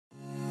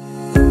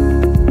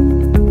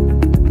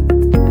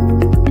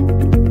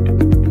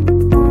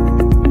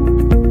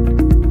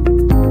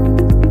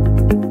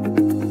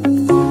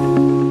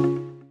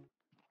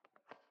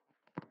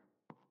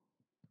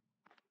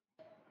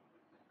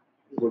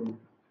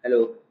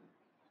Hello.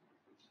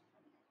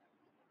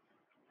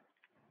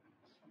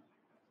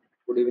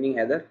 Good evening,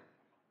 Heather.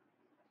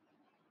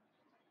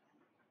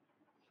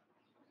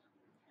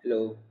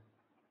 Hello.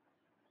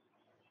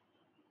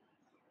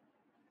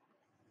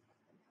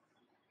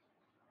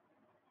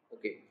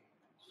 Okay.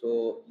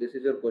 So this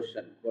is your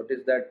question. What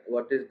is that?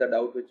 What is the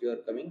doubt which you are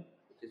coming?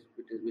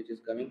 Which is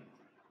coming?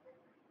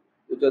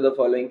 Which of the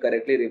following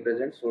correctly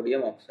represents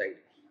sodium oxide?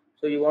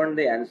 So you want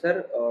the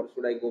answer, or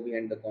should I go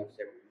behind the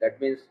concept?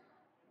 That means,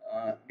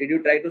 did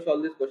you try to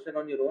solve this question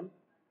on your own?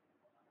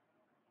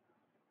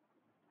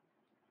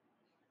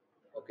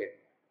 Okay.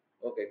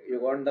 Okay.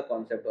 You want the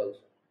concept also.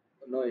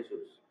 No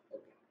issues.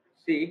 Okay.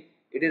 See,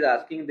 it is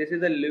asking. This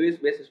is a Lewis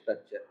base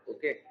structure.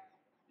 Okay.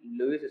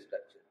 Lewis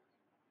structure.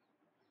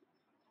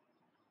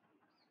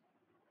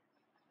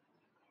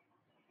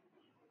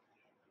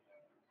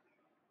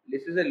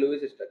 This is a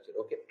Lewis structure.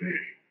 Okay.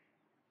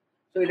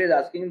 So it is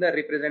asking the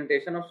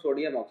representation of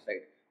sodium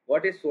oxide.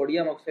 What is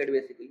sodium oxide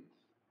basically?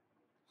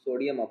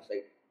 Sodium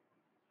oxide.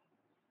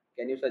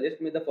 Can you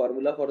suggest me the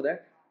formula for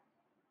that?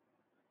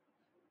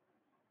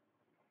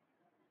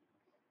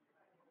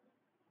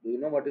 Do you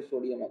know what is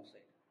sodium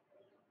oxide?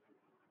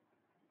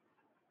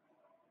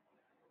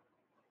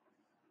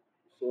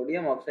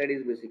 Sodium oxide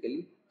is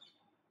basically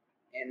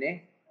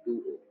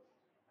Na2O.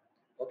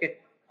 Okay.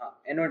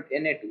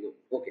 Na2O.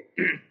 Okay.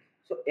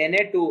 So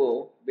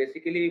Na2O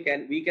basically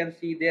we can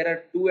see there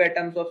are two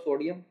atoms of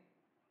sodium,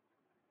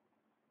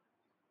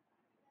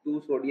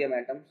 two sodium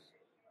atoms,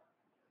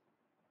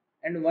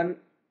 and one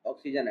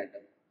oxygen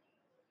atom.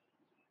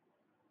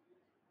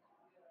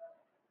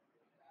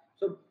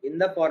 So in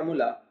the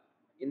formula,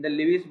 in the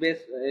Lewis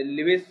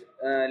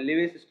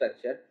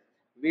structure,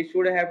 we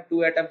should have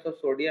two atoms of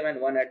sodium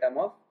and one atom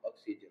of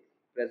oxygen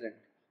present.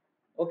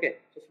 Okay,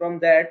 so from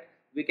that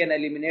we can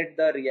eliminate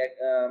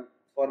the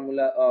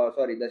formula.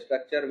 Sorry, the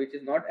structure which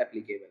is not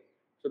applicable.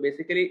 So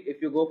basically,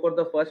 if you go for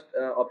the first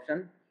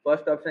option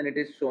it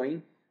is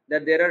showing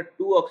that there are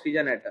two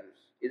oxygen atoms,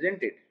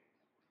 isn't it?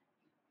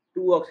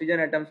 Two oxygen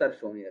atoms are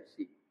shown here.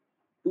 See,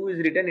 2 is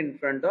written in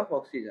front of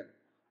oxygen.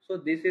 So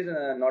this is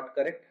not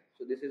correct.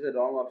 So this is a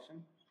wrong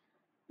option.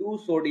 2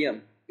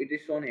 sodium, it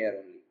is shown here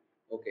only.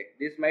 Okay,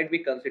 this might be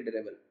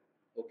considerable.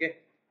 Okay,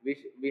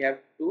 we have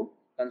to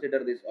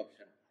consider this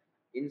option.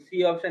 In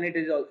C option, it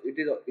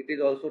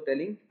is also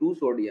telling 2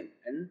 sodium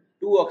and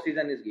 2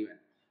 oxygen is given.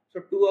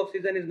 So 2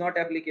 oxygen is not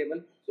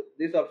applicable. So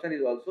this option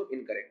is also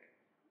incorrect.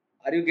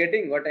 Are you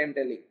getting what I am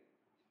telling?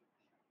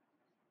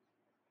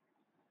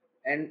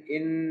 And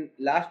in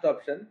last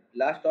option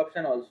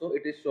also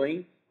it is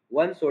showing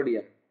one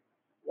sodium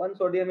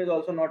is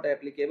also not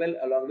applicable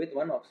along with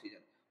one oxygen,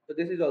 so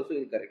this is also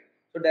incorrect.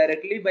 So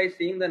directly by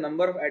seeing the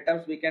number of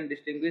atoms we can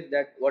distinguish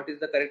that what is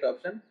the correct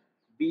option.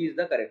 B is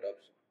the correct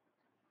option.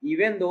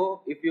 Even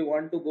though if you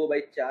want to go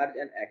by charge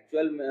and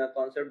actual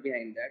concept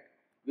behind that,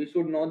 we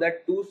should know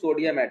that 2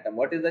 sodium atom,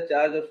 what is the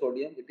charge of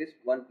sodium? It is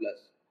 1 plus.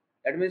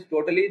 That means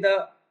totally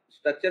the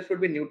structure should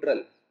be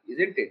neutral,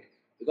 isn't it?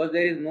 Because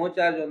there is no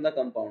charge on the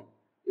compound,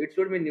 it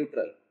should be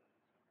neutral.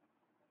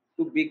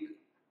 To be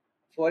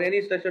For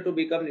any structure to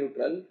become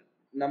neutral,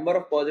 number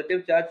of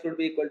positive charge should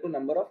be equal to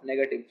number of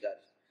negative charge.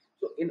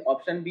 So in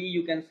option B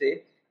you can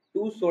say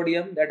 2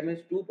 sodium, that means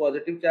 2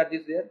 positive charge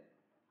is there.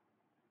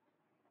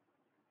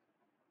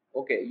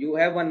 Okay, you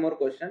have one more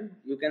question.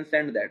 You can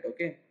send that.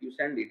 Okay, you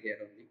send it here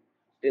only.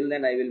 Till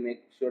then, I will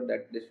make sure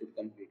that this should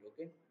complete.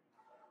 Okay,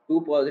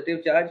 two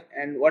positive charge,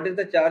 and what is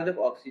the charge of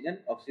oxygen?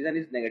 Oxygen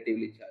is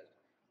negatively charged.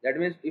 That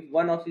means if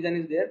one oxygen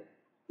is there,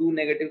 two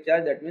negative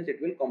charge. That means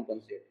it will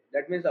compensate.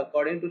 That means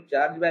according to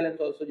charge balance,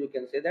 also you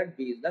can say that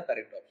B is the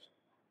correct option.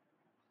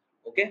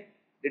 Okay,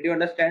 did you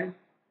understand?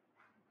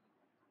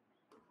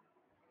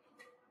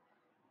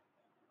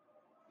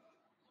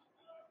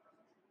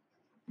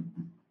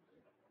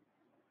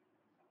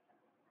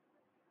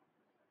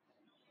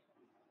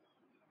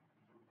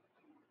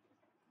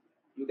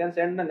 You can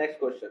send the next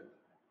question.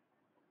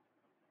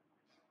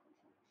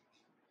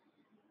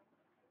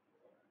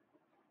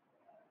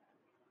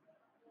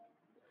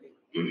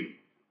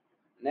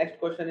 Next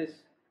question is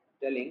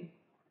telling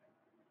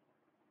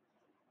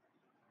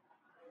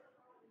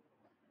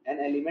an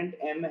element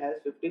M has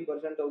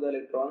 50% of the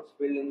electrons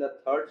filled in the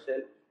third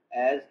shell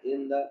as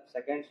in the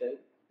second shell.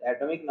 The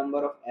atomic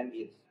number of M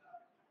is.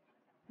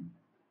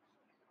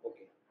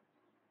 Okay.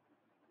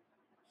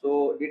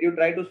 So, did you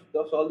try to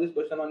solve this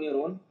question on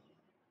your own?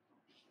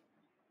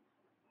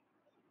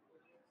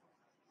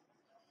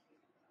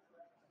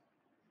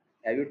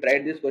 Have you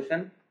tried this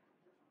question?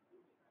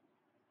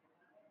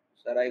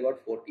 Sir, I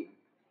got 14.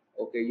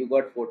 Okay, you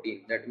got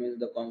 14. That means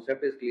the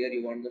concept is clear.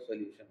 You want the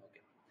solution.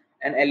 Okay.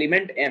 An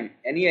element M,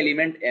 any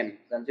element M,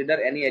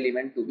 consider any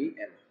element to be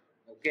M.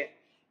 Okay.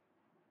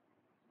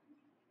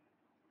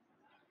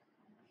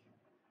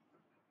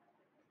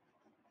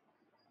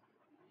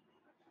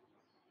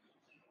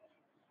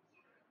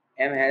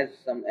 M has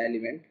some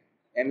element,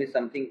 M is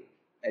something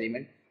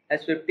element,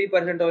 has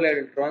 50% of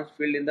electrons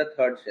filled in the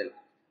third shell.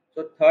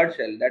 So third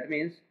shell, that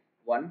means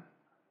 1.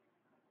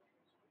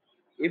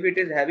 If it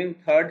is having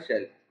third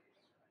shell,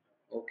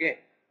 Okay,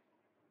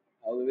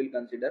 how we will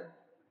consider?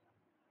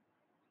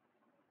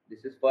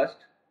 This is first,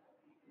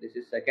 this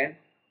is second,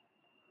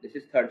 this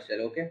is third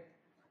shell. Okay,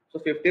 so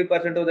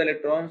 50% of the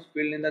electrons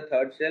filled in the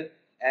third shell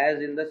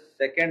as in the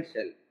second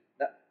shell.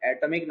 The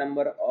atomic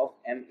number of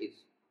M is.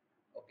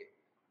 Okay,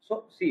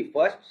 so see,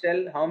 first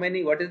shell, how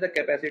many, what is the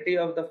capacity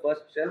of the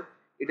first shell?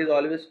 It is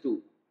always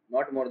 2,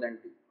 not more than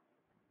 2.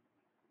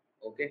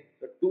 Okay,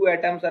 so 2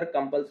 atoms are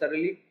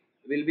compulsorily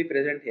will be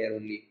present here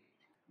only.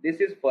 This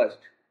is first,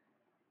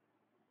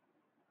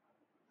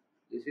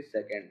 this is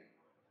second,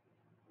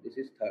 this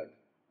is third.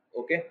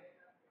 Okay,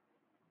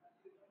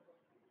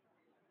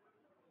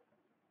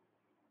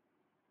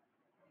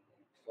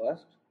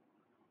 first,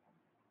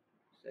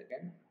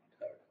 second,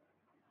 third,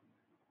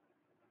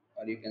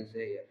 or you can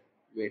say here,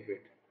 wait,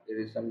 there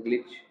is some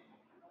glitch.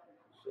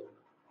 So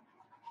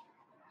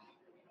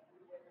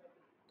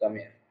come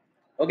here.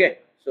 Okay,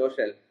 so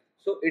shell.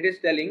 So it is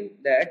telling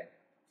that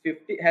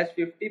 50 has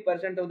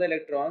 50% of the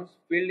electrons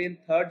filled in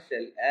third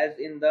shell as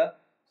in the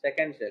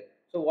second shell.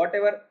 So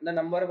whatever the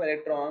number of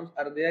electrons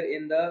are there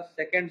in the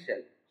second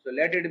shell, so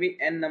let it be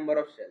n number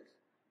of shells,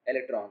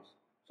 electrons.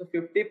 So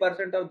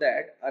 50% of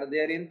that are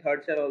there in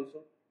third shell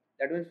also.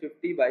 That means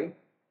 50 by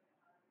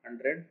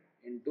 100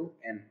 into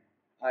n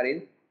are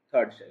in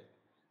third shell.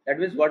 That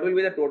means what will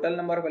be the total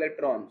number of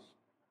electrons?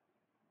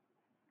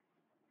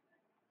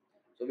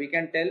 So we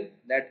can tell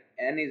that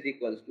n is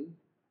equals to,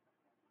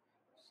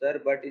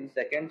 sir, but in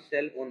second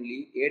shell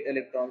only 8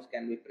 electrons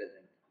can be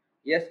present.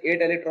 Yes,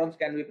 8 electrons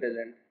can be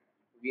present.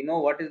 We know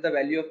what is the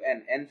value of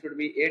n. N should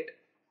be 8.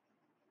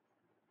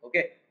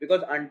 Okay,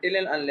 because until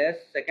and unless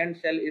second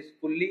shell is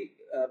fully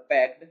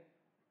packed,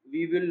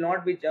 we will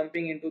not be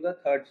jumping into the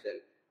third shell.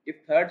 If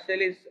third shell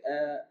is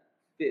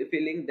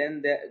filling,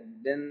 then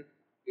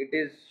it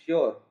is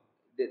sure,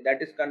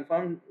 that is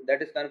confirmed,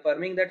 that is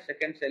confirming that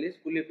second shell is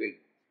fully filled.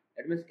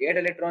 That means 8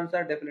 electrons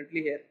are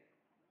definitely here.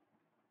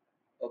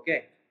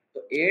 Okay,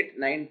 so 8,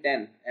 9,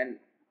 10, and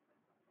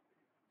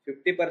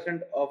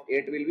 50% of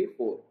 8 will be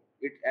 4.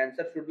 Its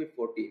answer should be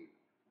 14.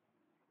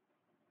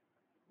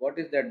 What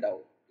is that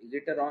doubt? Is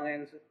it a wrong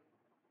answer?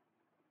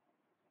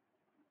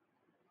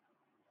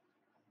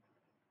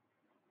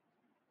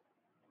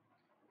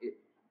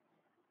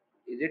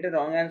 Is it a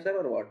wrong answer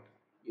or what?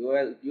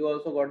 You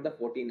also got the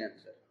 14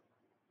 answer.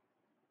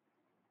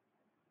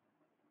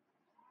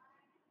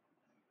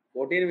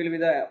 14 will be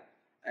the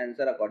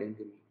answer according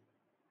to me.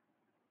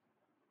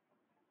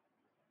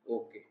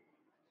 Okay.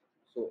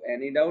 So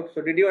any doubt?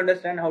 So did you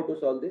understand how to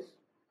solve this?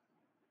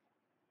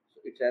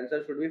 So its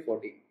answer should be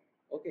 14.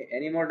 Okay.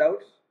 Any more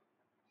doubts?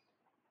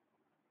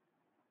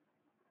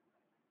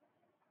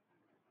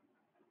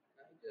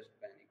 I just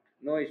panicked.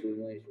 No issues.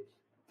 No issues.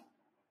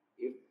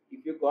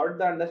 If you got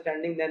the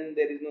understanding, then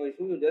there is no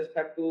issue. You just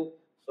have to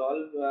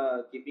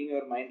solve keeping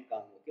your mind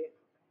calm. Okay.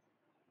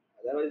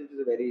 Otherwise, it is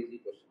a very easy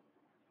question.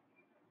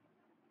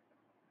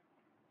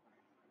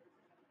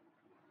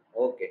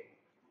 Okay.